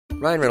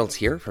Ryan Reynolds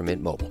here from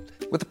Mint Mobile.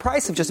 With the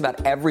price of just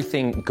about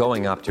everything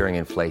going up during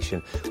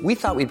inflation, we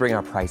thought we'd bring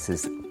our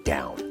prices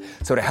down.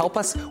 So to help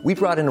us, we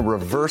brought in a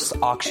reverse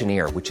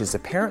auctioneer, which is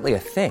apparently a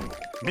thing.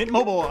 Mint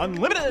Mobile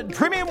Unlimited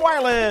Premium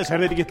Wireless. How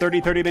to get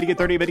 30, 30, bit to get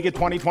 30, bit to get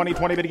 20, 20,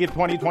 20, bit to get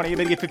 20, 20,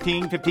 bit to get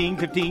 15, 15,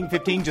 15,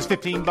 15, just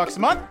 $15 a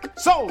month?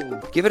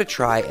 Sold! Give it a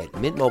try at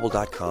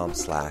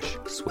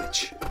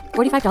mintmobile.com/switch.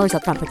 $45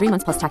 up front for 3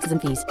 months plus taxes and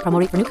fees. Promo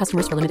rate for new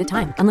customers for limited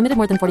time. Unlimited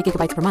more than 40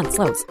 gigabytes per month.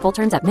 Slows full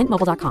terms at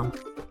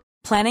mintmobile.com.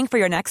 Planning for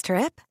your next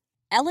trip?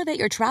 Elevate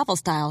your travel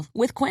style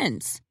with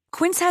Quince.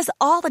 Quince has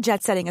all the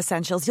jet-setting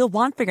essentials you'll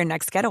want for your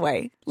next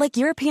getaway, like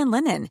European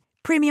linen,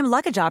 premium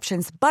luggage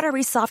options,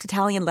 buttery soft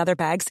Italian leather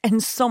bags,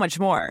 and so much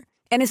more.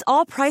 And is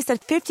all priced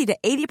at 50 to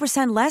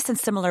 80% less than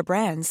similar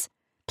brands.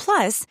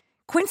 Plus,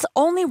 Quince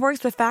only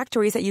works with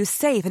factories that use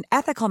safe and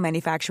ethical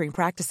manufacturing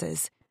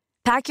practices.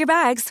 Pack your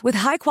bags with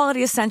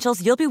high-quality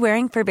essentials you'll be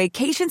wearing for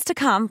vacations to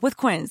come with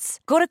Quince.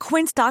 Go to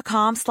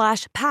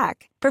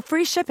quince.com/pack for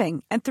free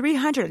shipping and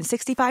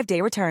 365-day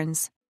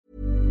returns.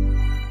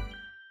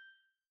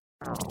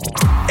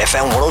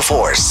 FM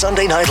 104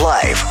 Sunday Night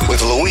Live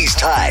with Louise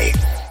Ty.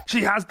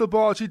 She has the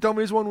ball, she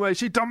dummies one way,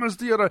 she dummies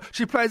the other.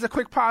 She plays a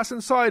quick pass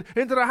inside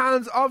into the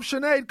hands of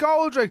Sinead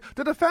Goldrick,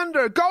 the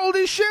defender.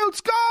 Goldie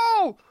shoots,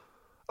 goal!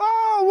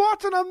 Oh,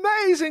 what an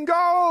amazing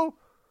goal!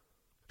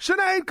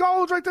 Sinead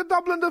Goldrick, the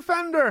Dublin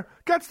defender,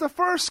 gets the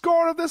first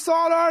score of this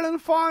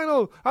All-Ireland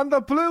final, and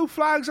the blue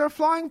flags are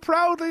flying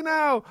proudly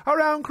now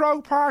around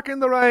Croke Park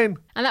in the rain.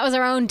 And that was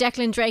our own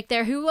Declan Drake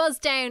there, who was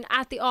down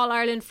at the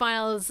All-Ireland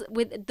finals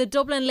with the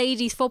Dublin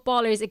ladies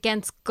footballers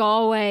against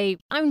Galway.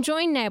 I'm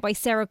joined now by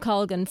Sarah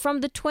Colgan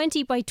from the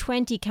 20 by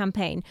 20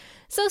 campaign.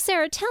 So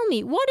Sarah, tell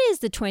me, what is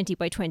the 20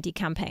 by 20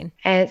 campaign?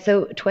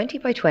 So 20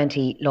 by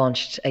 20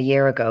 launched a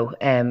year ago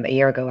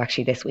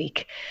actually this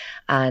week.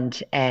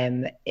 And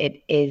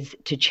it is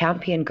to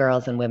champion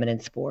girls and women in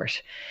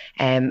sport.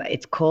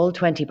 It's called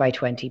 20 by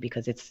 20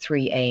 because its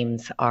three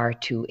aims are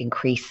to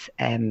increase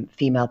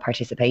female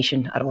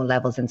participation at all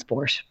levels in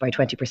sport by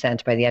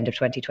 20% by the end of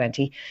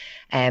 2020,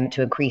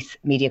 to increase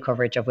media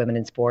coverage of women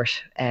in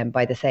sport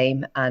by the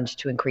same, and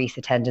to increase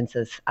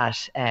attendances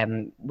at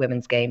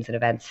women's games and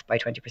events by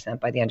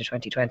 20% by the end of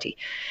 2020.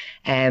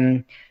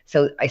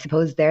 So I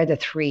suppose they're the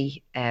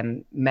three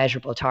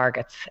measurable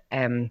targets.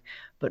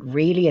 But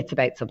really it's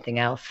about something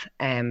else.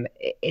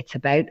 It's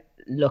about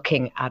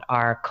looking at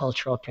our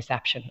cultural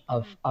perception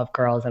of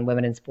girls and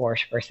women in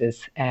sport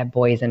versus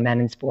boys and men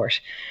in sport,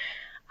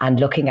 and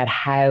looking at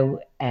how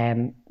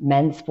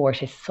men's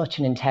sport is such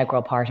an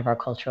integral part of our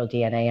cultural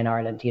DNA in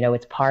Ireland. You know,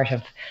 it's part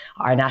of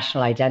our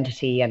national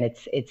identity, and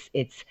it's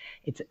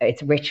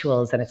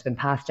rituals, and it's been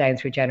passed down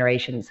through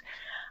generations.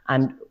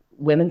 And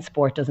women's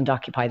sport doesn't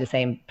occupy the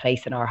same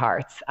place in our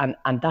hearts, and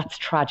that's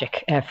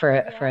tragic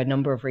for a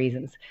number of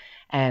reasons.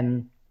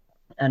 And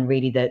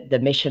really the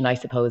mission, I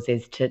suppose,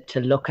 is to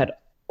look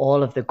at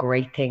all of the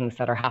great things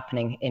that are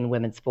happening in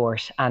women's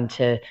sport, and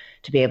to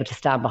be able to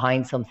stand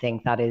behind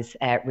something that is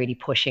really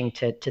pushing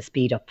to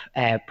speed up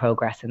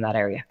progress in that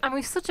area. And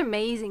we've such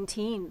amazing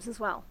teams as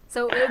well.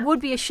 So it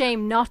would be a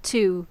shame not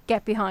to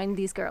get behind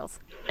these girls.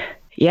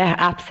 Yeah,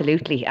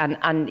 absolutely.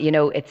 And you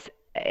know, it's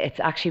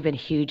actually been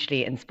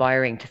hugely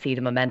inspiring to see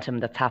the momentum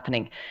that's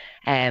happening.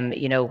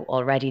 You know,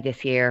 already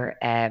this year,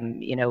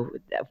 you know,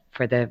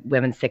 for the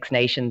Women's Six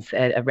Nations,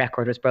 a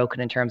record was broken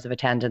in terms of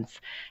attendance.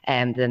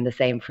 And then the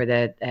same for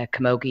the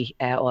Camogie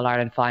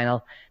All-Ireland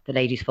final, the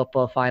ladies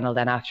football final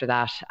then after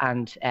that.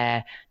 And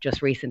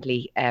just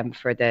recently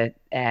for the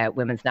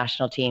women's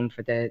national team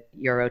for the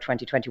Euro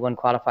 2021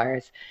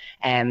 qualifiers,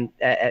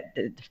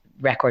 the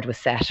record was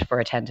set for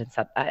attendance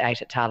out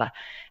at Tala.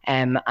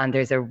 And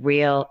there's a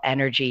real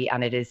energy,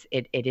 and it is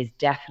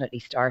definitely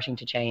starting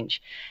to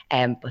change.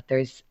 But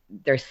there's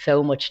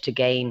so much to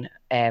gain,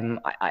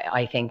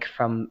 I think,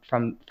 from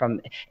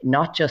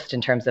not just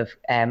in terms of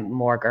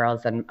more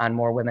girls and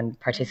more women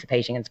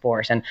participating in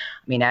sport. And I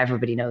mean,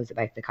 everybody knows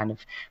about the kind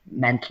of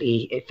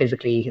mentally,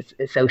 physically,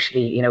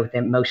 socially, you know, the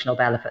emotional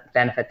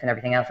benefits and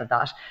everything else of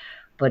that.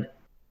 But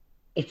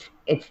it's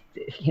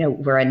you know,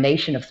 we're a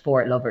nation of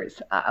sport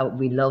lovers.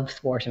 We love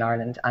sport in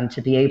Ireland, and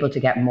to be able to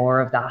get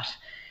more of that,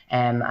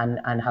 and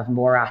have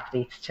more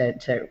athletes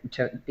to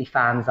be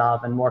fans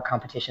of, and more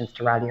competitions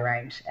to rally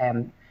around,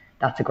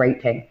 that's a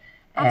great thing.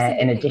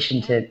 In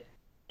addition to,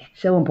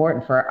 it's so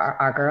important for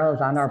our girls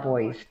and our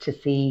boys to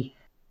see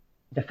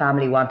the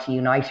family want to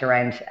unite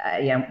around,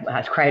 you know,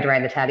 crowd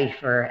around the telly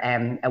for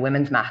a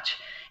women's match,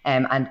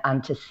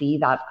 and to see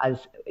that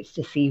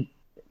to see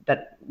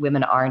that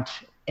women aren't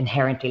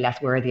inherently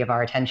less worthy of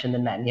our attention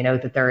than men. You know,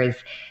 that there's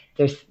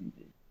to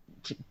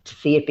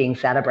see it being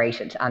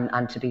celebrated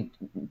and to be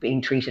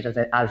being treated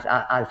as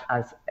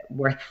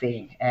worth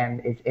seeing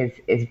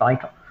is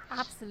vital.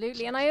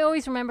 Absolutely. And I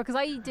always remember, because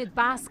I did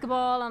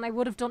basketball and I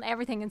would have done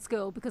everything in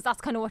school, because that's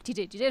kind of what you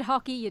did. You did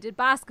hockey, you did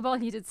basketball,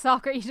 you did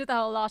soccer, you did the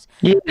whole lot.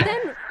 Yeah. But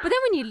then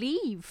when you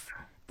leave,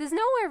 there's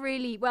nowhere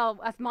really, well,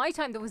 at my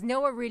time, there was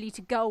nowhere really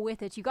to go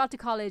with it. You got to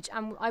college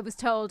and I was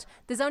told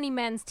there's only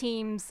men's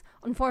teams.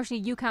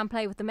 Unfortunately, you can't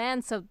play with the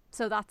men, so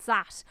that's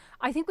that.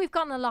 I think we've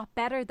gotten a lot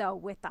better, though,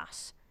 with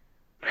that.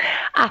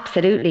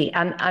 Absolutely.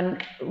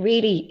 And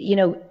really,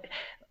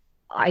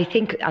 I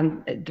think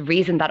the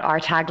reason that our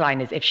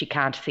tagline is, if she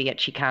can't see it,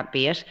 she can't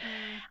be it.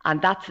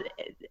 And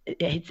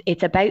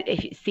it's about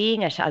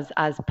seeing it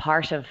as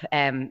part of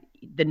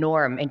the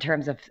norm in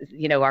terms of,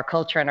 our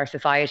culture and our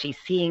society,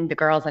 seeing the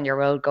girls on your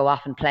road go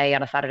off and play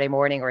on a Saturday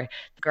morning, or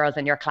the girls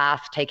in your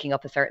class taking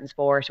up a certain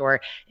sport,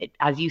 or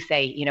as you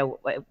say,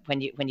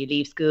 when you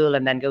leave school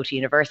and then go to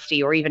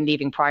university, or even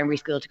leaving primary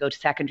school to go to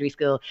secondary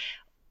school,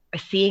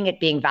 seeing it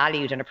being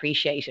valued and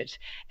appreciated.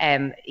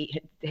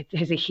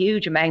 There's a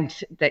huge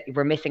amount that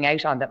we're missing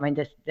out on.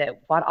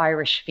 What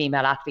Irish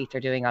female athletes are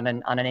doing on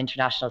an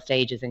international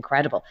stage is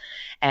incredible.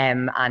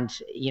 And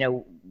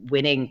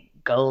winning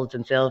golds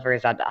and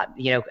silvers and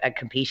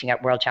competing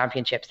at world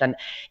championships, and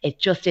it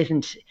just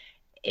isn't.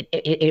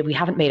 We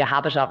haven't made a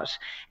habit of it,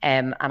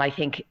 and I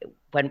think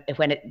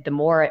the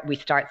more we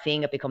start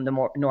seeing it become the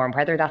more norm,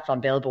 whether that's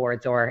on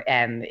billboards or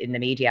in the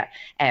media,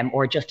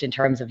 or just in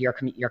terms of your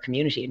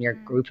community and your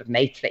group of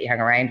mates that you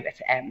hang around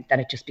with, then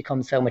it just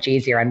becomes so much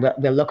easier. And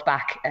we'll look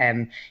back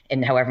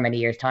in however many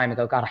years' time and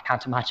go, God, I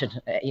can't imagine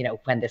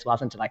when this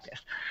wasn't like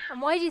this.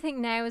 And why do you think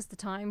now is the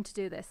time to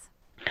do this?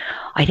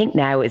 I think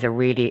now is a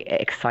really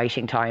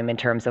exciting time in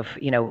terms of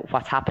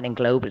what's happening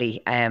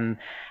globally.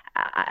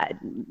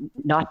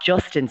 Not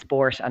just in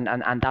sport,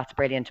 and that's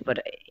brilliant, but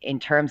in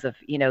terms of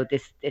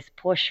this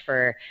push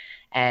for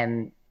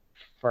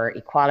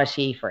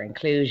equality, for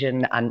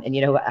inclusion, and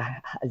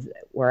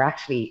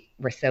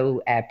we're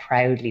so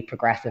proudly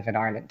progressive in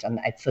Ireland, and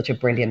it's such a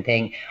brilliant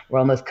thing. We're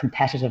almost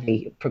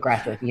competitively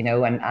progressive,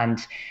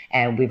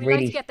 and we've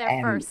really like to get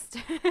there first.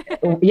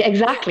 Yeah,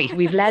 exactly.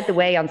 We've led the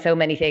way on so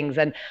many things,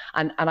 and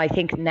I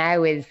think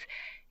now is.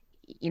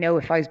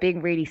 If I was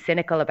being really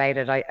cynical about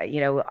it,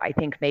 I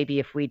think maybe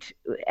if we'd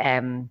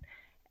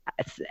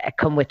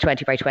come with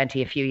 20 by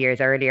 20 a few years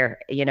earlier,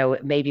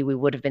 maybe we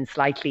would have been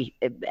slightly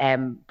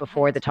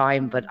before the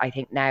time. But I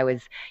think now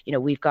is,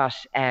 we've got,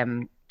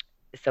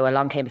 so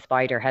along came a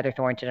spider. Heather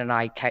Thornton and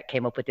I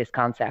came up with this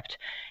concept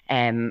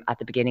at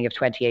the beginning of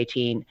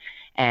 2018.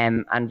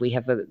 And we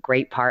have a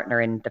great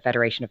partner in the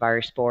Federation of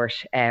Irish Sport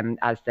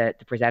as the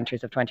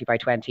presenters of 20 by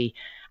 20,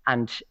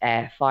 and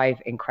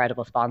 5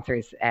 incredible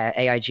sponsors,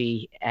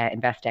 AIG,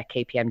 Investec,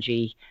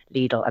 KPMG,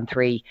 Lidl, and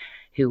 3,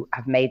 who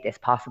have made this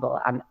possible.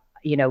 And,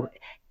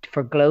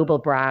 for global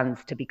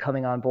brands to be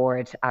coming on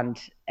board and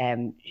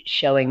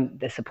showing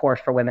the support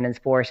for women in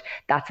sport,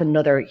 that's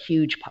another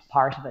huge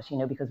part of it,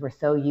 because we're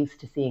so used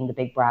to seeing the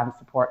big brands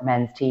support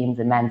men's teams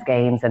and men's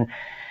games. And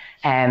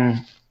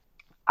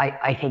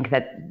I think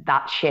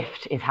that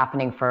shift is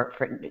happening for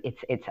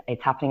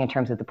it's happening in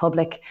terms of the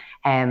public,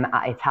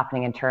 it's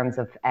happening in terms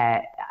of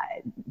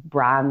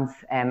brands,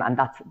 and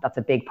that's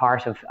a big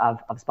part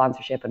of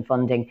sponsorship and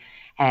funding,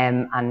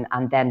 and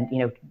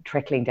then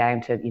trickling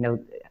down to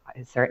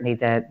certainly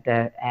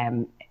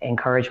the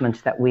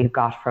encouragement that we've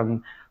got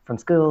from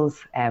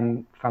schools,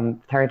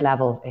 from third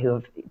level, who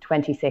have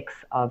 26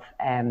 of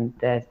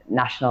the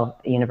national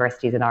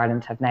universities in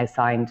Ireland have now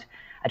signed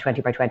a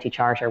 20 by 20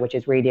 charter, which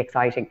is really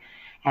exciting.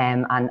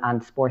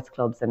 And sports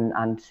clubs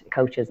and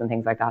coaches and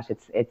things like that.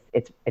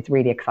 It's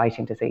really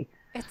exciting to see.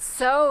 It's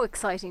so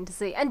exciting to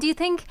see. And do you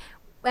think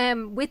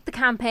with the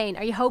campaign,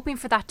 are you hoping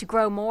for that to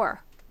grow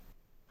more?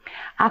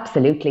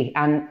 Absolutely.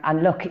 And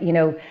look, a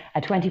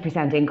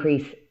 20%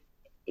 increase,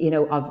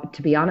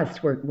 to be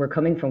honest, we're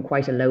coming from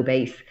quite a low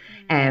base.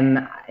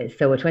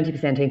 So a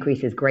 20%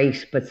 increase is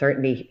great, but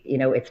certainly,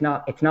 it's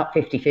not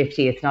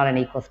 50-50, it's not an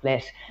equal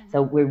split.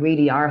 So we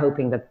really are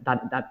hoping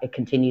that it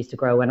continues to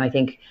grow. And I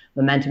think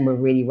momentum will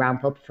really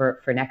ramp up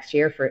for next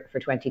year, for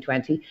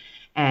 2020,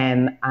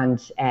 and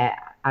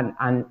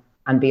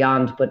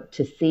beyond. But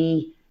to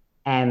see,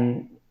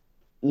 even,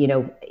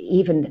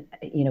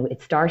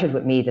 it started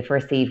with me. The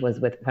first seed was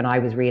when I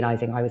was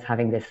realizing I was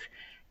having this,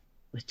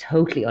 was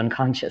totally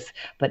unconscious,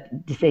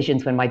 but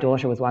decisions when my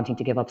daughter was wanting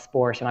to give up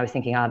sport, and I was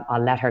thinking,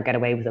 I'll let her get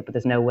away with it, but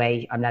there's no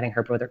way I'm letting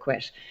her brother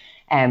quit.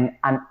 And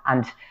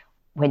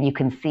when you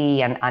can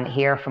see and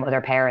hear from other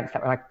parents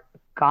that were like,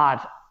 God,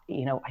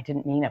 I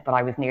didn't mean it, but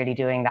I was nearly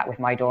doing that with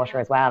my daughter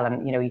as well.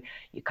 And,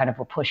 you kind of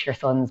will push your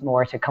sons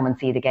more to come and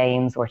see the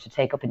games or to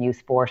take up a new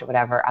sport or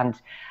whatever.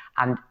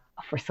 And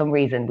for some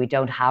reason, we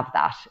don't have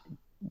that,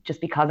 just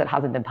because it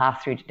hasn't been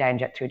passed down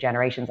through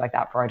generations like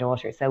that for our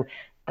daughters. So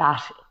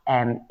that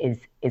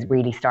is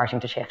really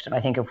starting to shift. And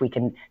I think if we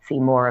can see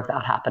more of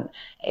that happen,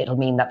 it'll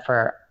mean that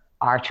for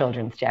our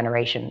children's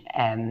generation,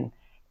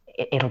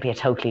 it'll be a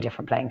totally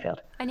different playing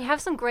field. And you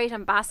have some great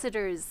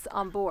ambassadors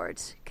on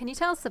board. Can you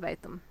tell us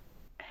about them?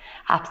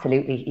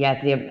 Absolutely.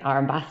 Yeah, our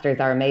ambassadors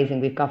are amazing.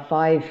 We've got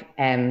 5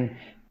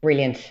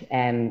 brilliant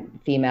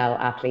female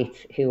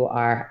athletes who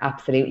are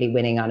absolutely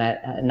winning on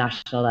a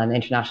national and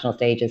international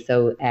stages.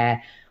 So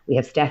we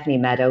have Stephanie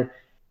Meadow,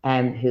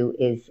 who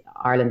is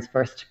Ireland's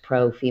first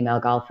pro female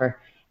golfer.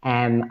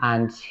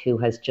 and who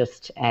has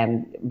just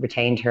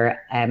retained her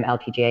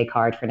LPGA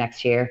card for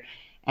next year.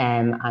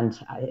 And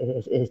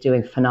is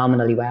doing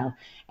phenomenally well.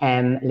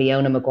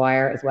 Leona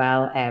Maguire as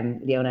well.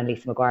 Leona and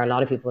Lisa Maguire, a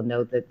lot of people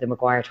know the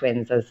Maguire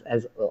twins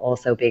as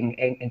also being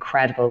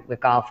incredible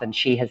with golf, and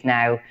she has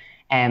now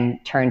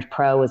turned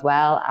pro as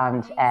well,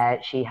 and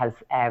she has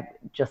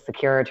just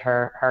secured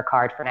her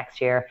card for next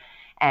year,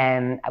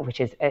 which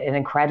is an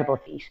incredible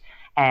feat.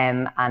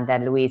 And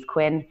then Louise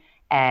Quinn,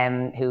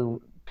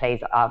 who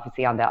plays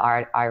obviously on the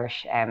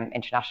Irish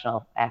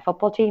international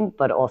football team,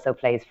 but also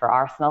plays for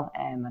Arsenal,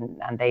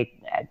 and they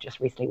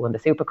just recently won the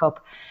Super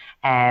Cup.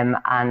 And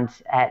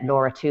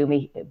Laura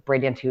Toomey,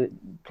 brilliant, who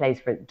plays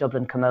for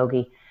Dublin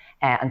Camogie,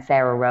 and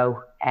Sarah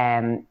Rowe,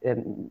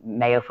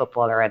 Mayo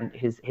footballer, and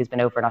who's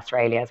been over in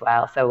Australia as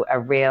well. So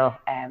a real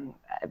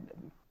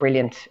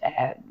brilliant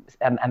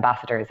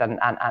ambassadors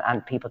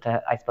and people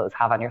to, I suppose,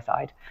 have on your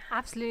side.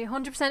 Absolutely,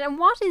 100%. And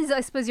what is,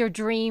 I suppose, your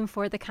dream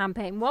for the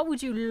campaign? What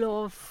would you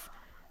love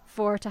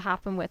for to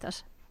happen with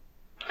it?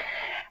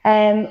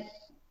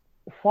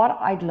 What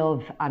I'd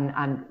love,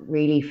 and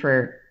really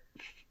for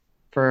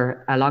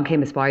Along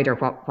Came a Spider,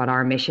 what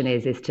our mission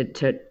is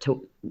to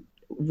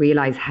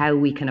realize how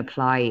we can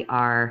apply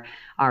our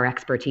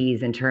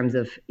expertise in terms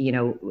of, you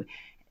know,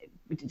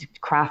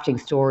 crafting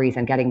stories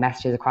and getting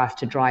messages across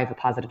to drive a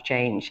positive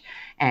change,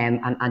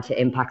 and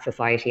to impact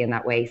society in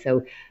that way.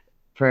 So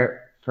for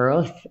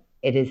us,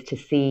 it is to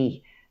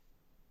see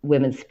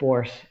women's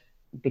sport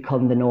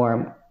become the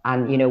norm.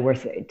 And, you know, we're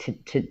be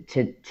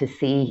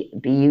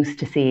used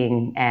to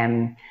seeing,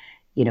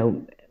 you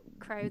know,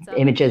 crowds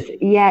images,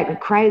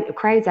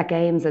 crowds at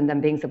games and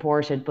them being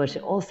supported, but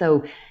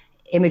also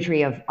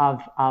imagery of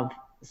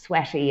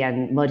sweaty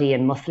and muddy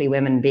and muscly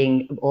women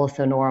being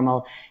also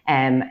normal,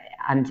 and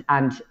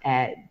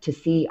to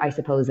see, I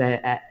suppose,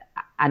 an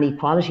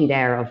equality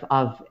there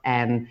of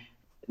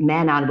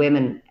men and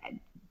women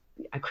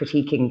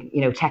critiquing,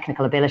 you know,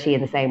 technical ability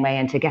in the same way,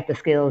 and to get the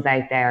skills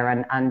out there,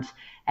 and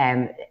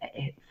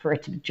for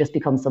it to just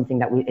become something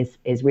that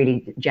is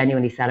really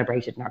genuinely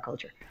celebrated in our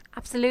culture.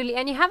 Absolutely.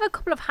 And you have a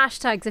couple of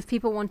hashtags if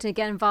people want to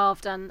get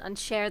involved and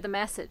share the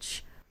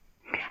message.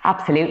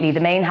 Absolutely. The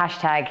main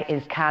hashtag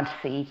is can't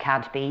see,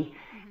 can't be,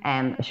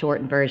 a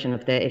shortened version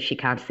of the if she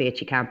can't see it,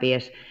 she can't be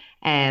it.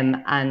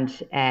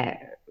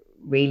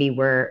 Really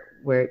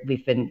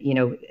we've been, you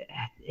know,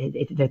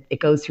 it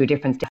goes through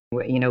different,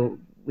 you know,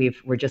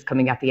 we're just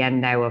coming at the end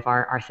now of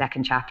our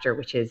second chapter,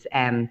 which is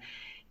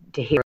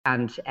to hear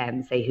and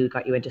say who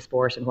got you into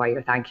sport and why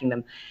you're thanking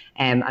them.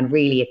 And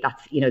really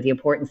that's, you know, the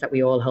importance that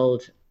we all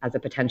hold as a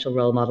potential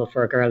role model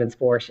for a girl in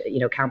sport, you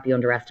know, can't be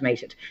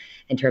underestimated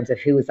in terms of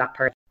who is that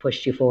person who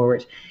pushed you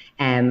forward.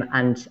 We're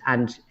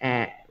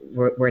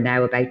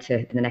now about to,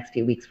 in the next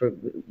few weeks,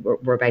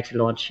 we're about to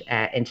launch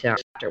into our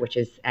chapter, which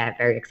is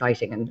very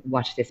exciting, and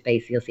watch this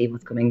space. You'll see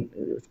what's coming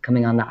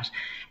on that.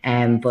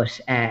 And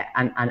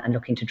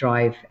looking to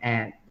drive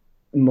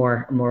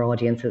more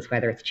audiences,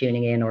 whether it's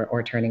tuning in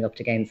or turning up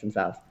to games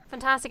themselves.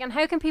 Fantastic. And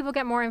how can people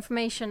get more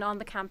information on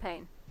the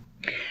campaign?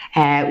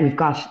 We've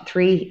got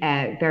 3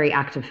 very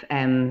active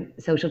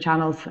social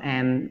channels,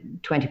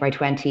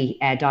 20by20.ie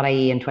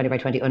and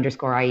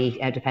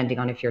 20by20_ie, depending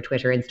on if you're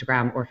Twitter,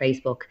 Instagram or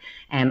Facebook,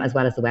 as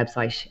well as the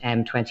website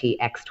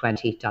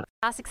 20x20.ie.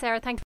 Fantastic, Sarah.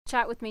 Thanks for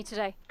chatting with me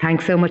today.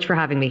 Thanks so much for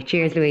having me.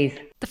 Cheers, Louise.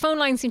 The phone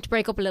lines seemed to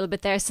break up a little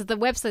bit there, so the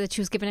website that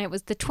she was giving out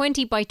was the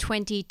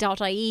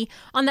 20by20.ie.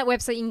 On that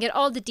website you can get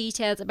all the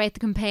details about the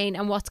campaign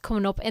and what's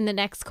coming up in the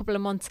next couple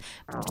of months.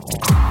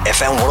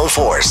 FM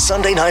 104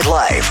 Sunday Night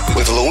Live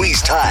with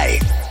Louise Ty.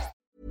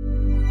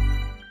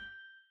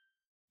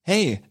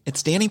 Hey,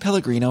 it's Danny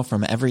Pellegrino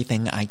from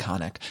Everything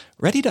Iconic.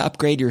 Ready to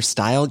upgrade your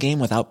style game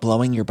without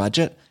blowing your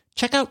budget?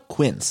 Check out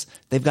Quince.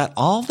 They've got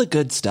all the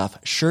good stuff,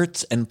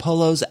 shirts and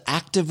polos,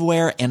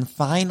 activewear, and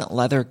fine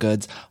leather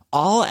goods,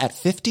 all at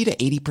 50 to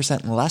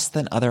 80% less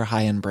than other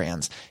high-end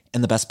brands.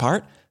 And the best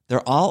part?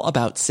 They're all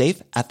about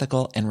safe,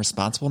 ethical, and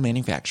responsible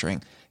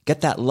manufacturing.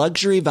 Get that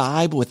luxury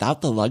vibe without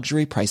the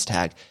luxury price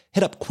tag.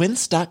 Hit up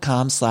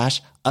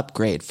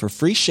quince.com/upgrade for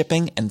free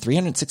shipping and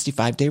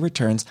 365-day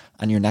returns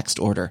on your next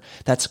order.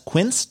 That's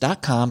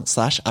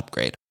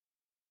quince.com/upgrade.